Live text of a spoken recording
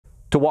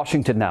To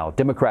Washington now.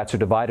 Democrats are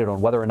divided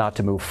on whether or not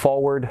to move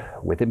forward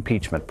with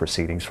impeachment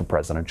proceedings for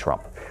President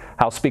Trump.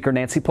 House Speaker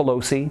Nancy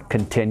Pelosi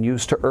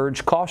continues to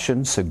urge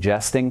caution,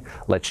 suggesting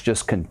let's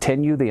just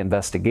continue the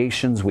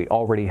investigations we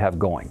already have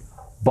going.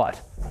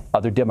 But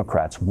other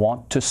Democrats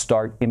want to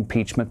start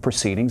impeachment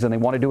proceedings, and they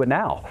want to do it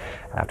now,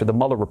 after the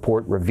Mueller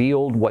report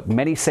revealed what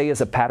many say is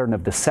a pattern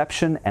of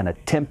deception and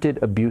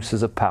attempted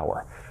abuses of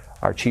power.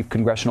 Our chief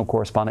congressional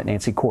correspondent,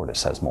 Nancy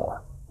Cordes, has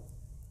more.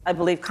 I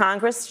believe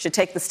Congress should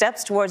take the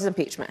steps towards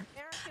impeachment.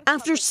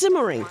 After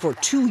simmering for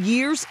 2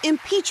 years,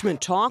 impeachment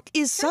talk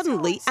is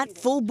suddenly at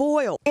full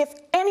boil. If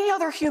any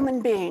other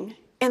human being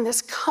in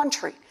this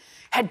country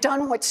had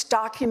done what's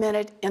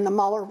documented in the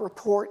Mueller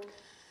report,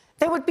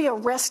 they would be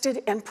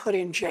arrested and put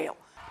in jail.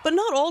 But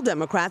not all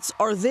Democrats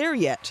are there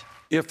yet.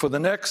 If for the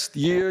next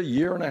year,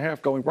 year and a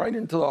half, going right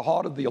into the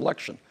heart of the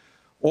election,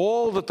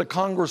 all that the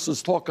Congress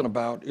is talking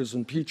about is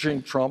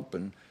impeaching Trump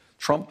and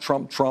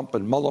Trump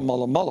and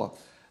Mueller,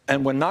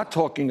 and we're not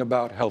talking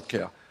about health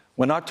care.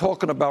 We're not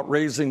talking about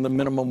raising the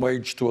minimum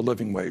wage to a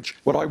living wage.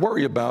 What I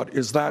worry about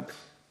is that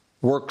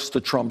works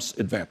to Trump's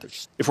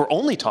advantage. If we're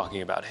only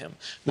talking about him,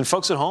 then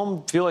folks at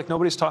home feel like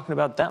nobody's talking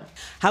about them.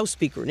 House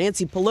Speaker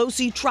Nancy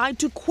Pelosi tried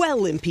to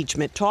quell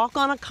impeachment talk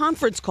on a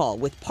conference call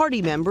with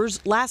party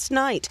members last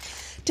night,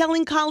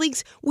 telling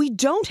colleagues we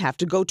don't have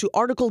to go to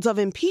articles of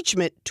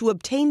impeachment to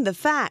obtain the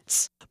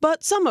facts.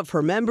 But some of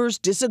her members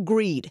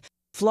disagreed.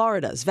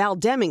 Florida's Val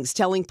Demings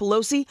telling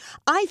Pelosi,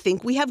 I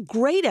think we have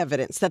great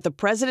evidence that the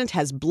president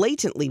has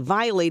blatantly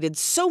violated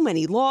so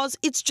many laws,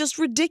 it's just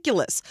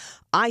ridiculous.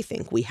 I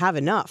think we have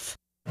enough.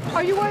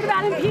 Are you worried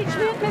about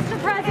impeachment,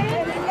 Mr.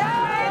 President?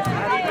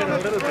 A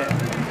little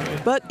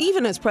bit. But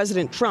even as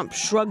President Trump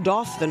shrugged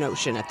off the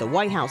notion at the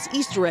White House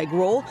Easter egg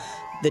roll,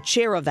 the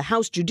chair of the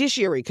House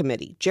Judiciary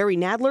Committee, Jerry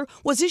Nadler,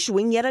 was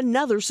issuing yet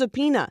another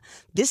subpoena,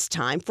 this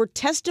time for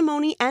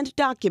testimony and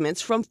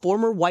documents from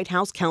former White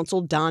House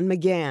counsel Don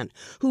McGahn,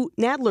 who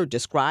Nadler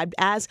described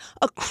as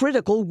a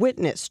critical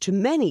witness to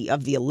many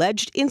of the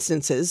alleged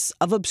instances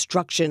of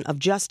obstruction of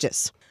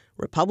justice.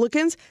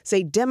 Republicans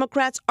say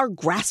Democrats are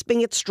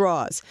grasping at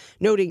straws,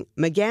 noting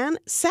McGahn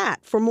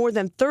sat for more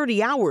than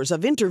 30 hours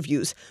of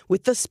interviews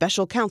with the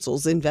special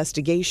counsel's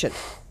investigation.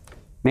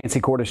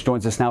 Nancy Cordes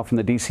joins us now from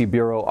the D.C.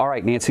 Bureau. All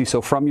right, Nancy,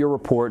 so from your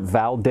report,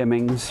 Val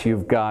Demings,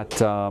 you've got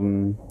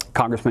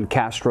Congressman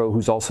Castro,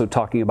 who's also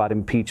talking about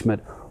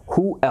impeachment.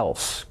 Who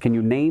else? Can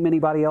you name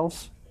anybody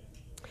else?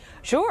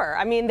 Sure.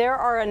 I mean, there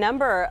are a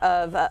number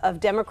of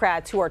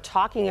Democrats who are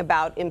talking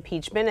about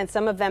impeachment, and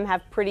some of them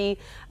have pretty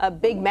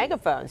big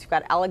megaphones. You've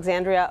got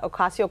Alexandria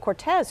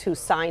Ocasio-Cortez, who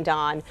signed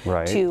on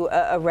to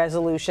a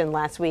resolution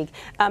last week.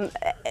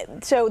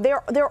 So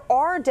there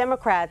are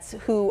Democrats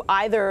who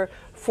either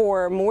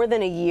for more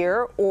than a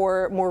year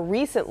or more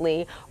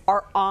recently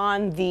are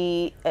on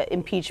the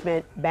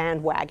impeachment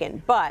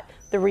bandwagon. But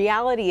the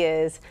reality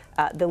is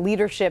the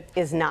leadership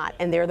is not,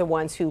 and they're the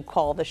ones who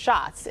call the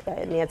shots.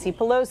 Nancy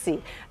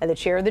Pelosi, the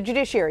chair of the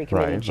Judiciary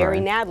Committee, Jerry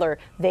Nadler,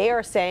 they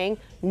are saying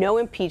no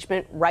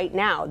impeachment right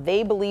now.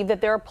 They believe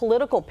that there are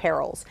political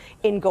perils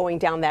in going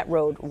down that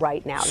road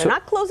right now. They're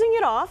not closing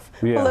it off.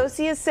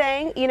 Pelosi is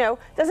saying, you know,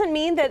 doesn't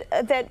mean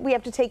that we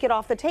have to take it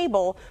off the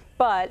table,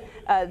 but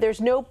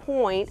there's no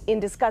point in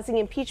discussing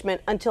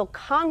impeachment until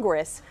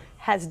Congress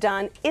has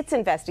done its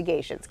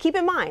investigations. Keep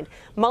in mind,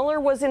 Mueller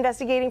was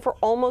investigating for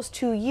almost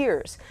 2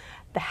 years.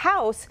 The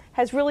House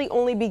has really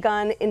only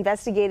begun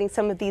investigating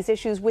some of these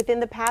issues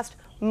within the past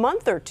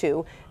month or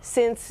two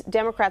since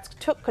Democrats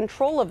took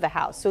control of the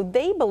House. So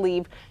they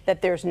believe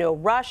that there's no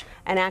rush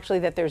and actually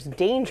that there's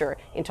danger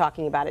in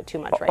talking about it too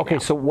much right now. Okay,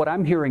 so what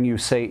I'm hearing you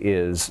say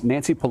is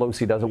Nancy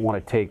Pelosi doesn't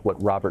want to take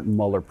what Robert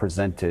Mueller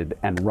presented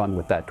and run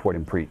with that toward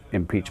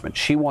impeachment.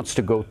 She wants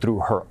to go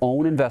through her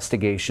own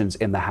investigations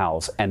in the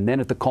House and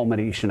then at the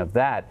culmination of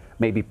that,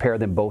 maybe pair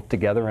them both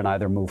together and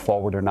either move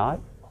forward or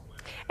not?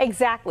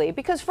 Exactly,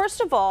 because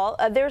first of all,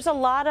 there's a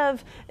lot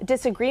of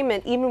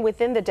disagreement even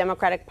within the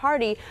Democratic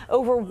Party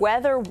over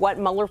whether what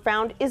Mueller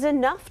found is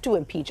enough to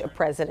impeach a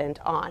president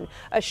on.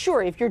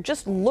 Sure, if you're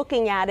just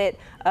looking at it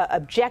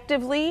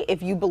objectively,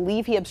 if you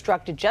believe he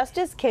obstructed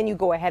justice, can you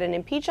go ahead and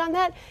impeach on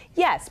that?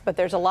 Yes, but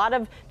there's a lot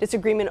of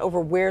disagreement over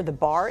where the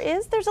bar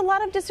is. There's a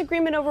lot of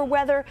disagreement over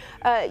whether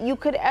you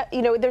could,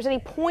 there's any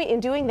point in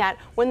doing that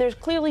when there's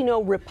clearly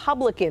no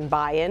Republican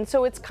buy-in.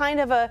 So it's kind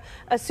of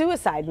a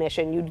suicide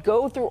mission. You'd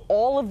go through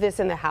all of this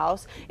in the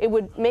House. It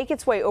would make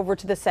its way over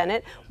to the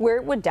Senate, where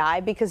it would die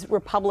because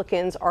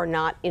Republicans are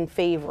not in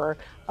favor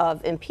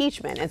of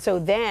impeachment. And so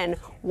then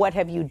what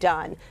have you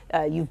done?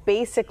 You've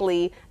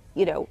basically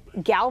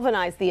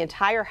galvanized the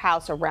entire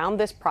House around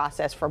this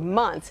process for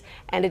months,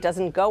 and it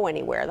doesn't go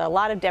anywhere. There are a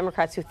lot of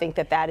Democrats who think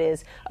that that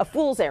is a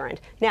fool's errand.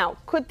 Now,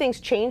 could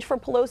things change for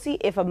Pelosi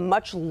if a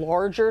much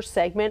larger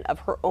segment of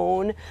her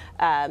own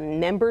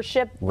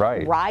membership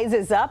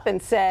rises up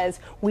and says,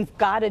 we've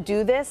got to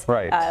do this?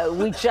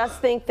 We just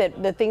think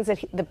that the things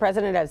that the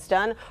president has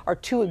done are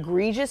too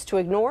egregious to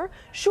ignore?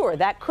 Sure,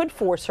 that could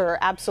force her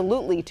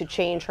absolutely to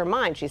change her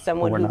mind. She's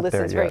someone who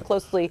listens very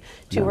closely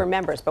to her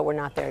members, but we're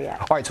not there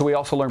yet. All right, so we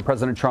also learned learned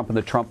President Trump and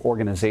the Trump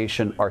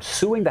Organization are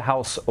suing the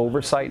House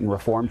Oversight and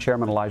Reform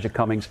Chairman Elijah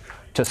Cummings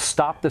to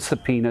stop the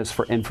subpoenas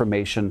for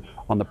information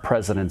on the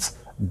president's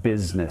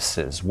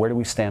businesses. Where do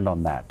we stand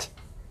on that?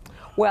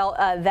 Well,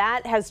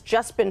 that has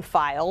just been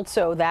filed,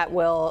 so that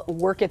will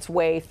work its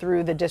way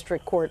through the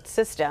district court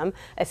system.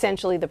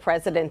 Essentially, the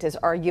president is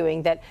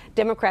arguing that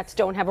Democrats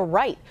don't have a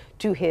right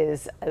to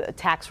his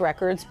tax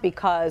records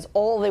because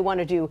all they want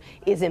to do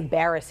is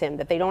embarrass him,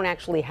 that they don't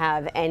actually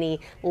have any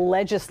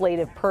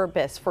legislative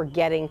purpose for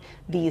getting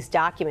these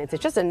documents.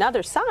 It's just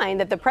another sign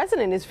that the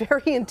president is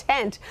very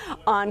intent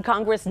on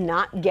Congress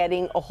not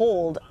getting a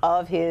hold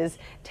of his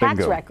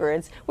tax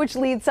records, which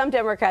leads some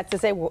Democrats to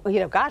say,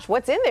 well, gosh,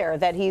 what's in there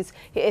that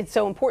it's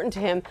so important to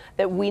him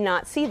that we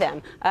not see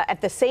them.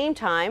 At the same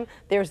time,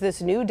 there's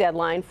this new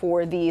deadline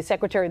for the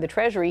Secretary of the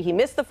Treasury. He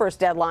missed the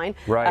first deadline.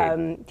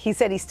 Right. He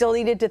said he still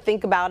needed to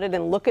think about it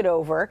and look it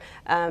over.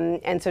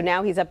 And so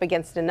now he's up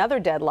against another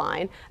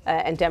deadline.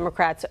 And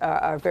Democrats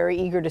are very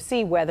eager to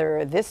see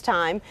whether this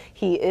time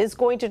he is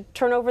going to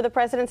turn over the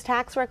president's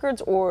tax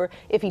records, or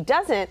if he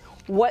doesn't,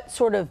 what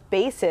sort of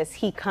basis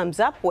he comes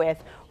up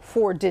with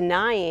for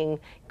denying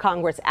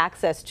Congress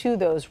access to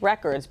those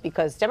records,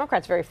 because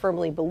Democrats very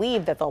firmly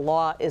believe that the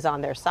law is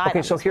on their side.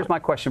 Okay, so here's my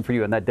question for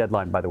you, and that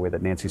deadline, by the way,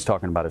 that Nancy's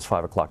talking about is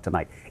 5 o'clock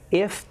tonight.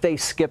 If they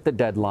skip the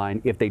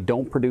deadline, if they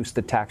don't produce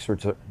the tax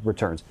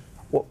returns,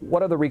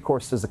 what other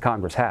recourse does the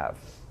Congress have?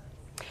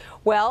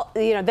 Well,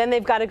 then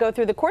they've got to go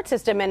through the court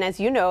system, and as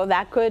you know,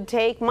 that could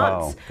take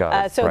months.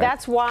 So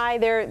that's why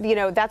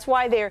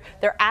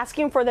they're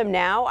asking for them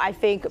now. I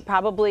think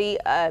probably,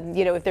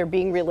 if they're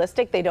being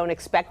realistic, they don't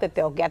expect that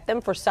they'll get them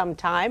for some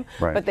time,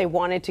 but they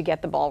wanted to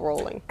get the ball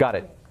rolling. Got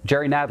it.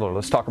 Jerry Nadler,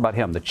 let's talk about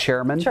him. The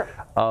chairman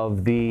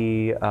of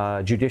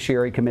the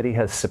Judiciary Committee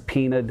has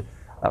subpoenaed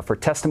for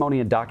testimony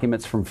and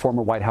documents from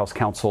former White House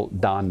counsel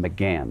Don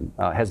McGahn.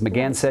 Has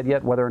McGahn said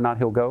yet whether or not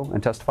he'll go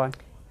and testify?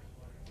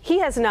 He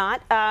has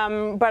not,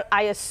 but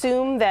I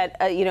assume that,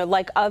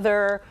 like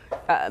other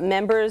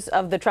members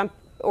of the Trump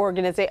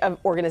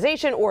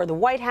organization or the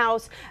White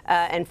House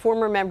and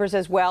former members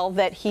as well,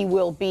 that he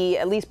will be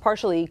at least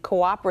partially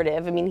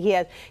cooperative. I mean, he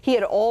had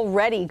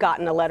already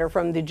gotten a letter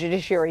from the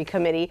Judiciary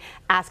Committee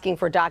asking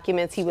for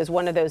documents. He was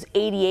one of those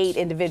 88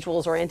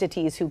 individuals or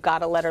entities who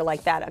got a letter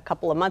like that a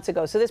couple of months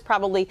ago. So this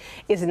probably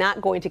is not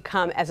going to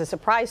come as a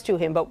surprise to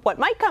him. But what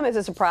might come as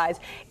a surprise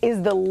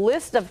is the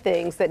list of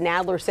things that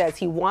Nadler says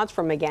he wants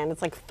from McGahn.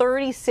 It's like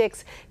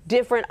 36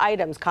 different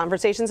items,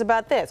 conversations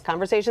about this,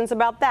 conversations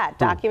about that,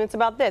 documents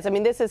about this. I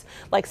mean, this is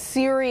like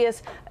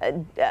serious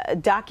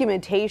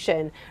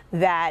documentation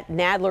that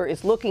Nadler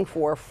is looking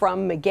for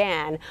from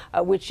McGahn,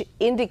 which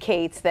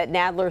indicates that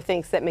Nadler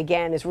thinks that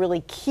McGahn is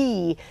really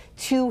key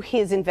to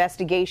his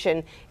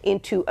investigation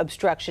into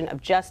obstruction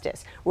of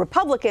justice.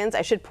 Republicans,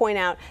 I should point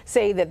out,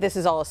 say that this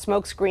is all a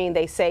smokescreen.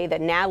 They say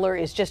that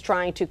Nadler is just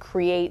trying to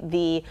create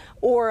the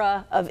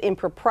aura of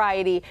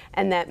impropriety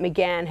and that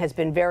McGahn has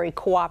been very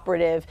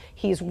cooperative.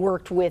 He's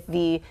worked with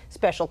the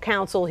special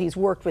counsel. He's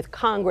worked with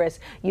Congress.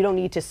 You don't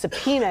need to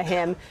subpoena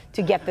him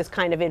to get this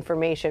kind of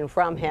information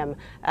from him.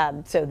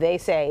 So they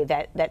say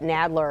that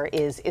Nadler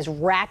is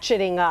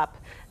ratcheting up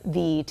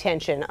the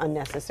tension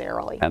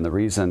unnecessarily. And the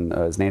reason,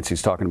 as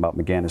Nancy's talking about,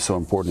 McGahn is so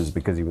important is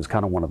because he was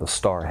kind of one of the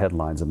star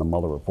headlines in the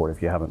Mueller report.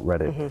 If you haven't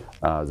read it,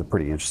 it's a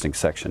pretty interesting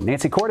section.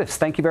 Nancy Cordes,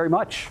 thank you very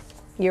much.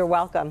 You're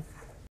welcome.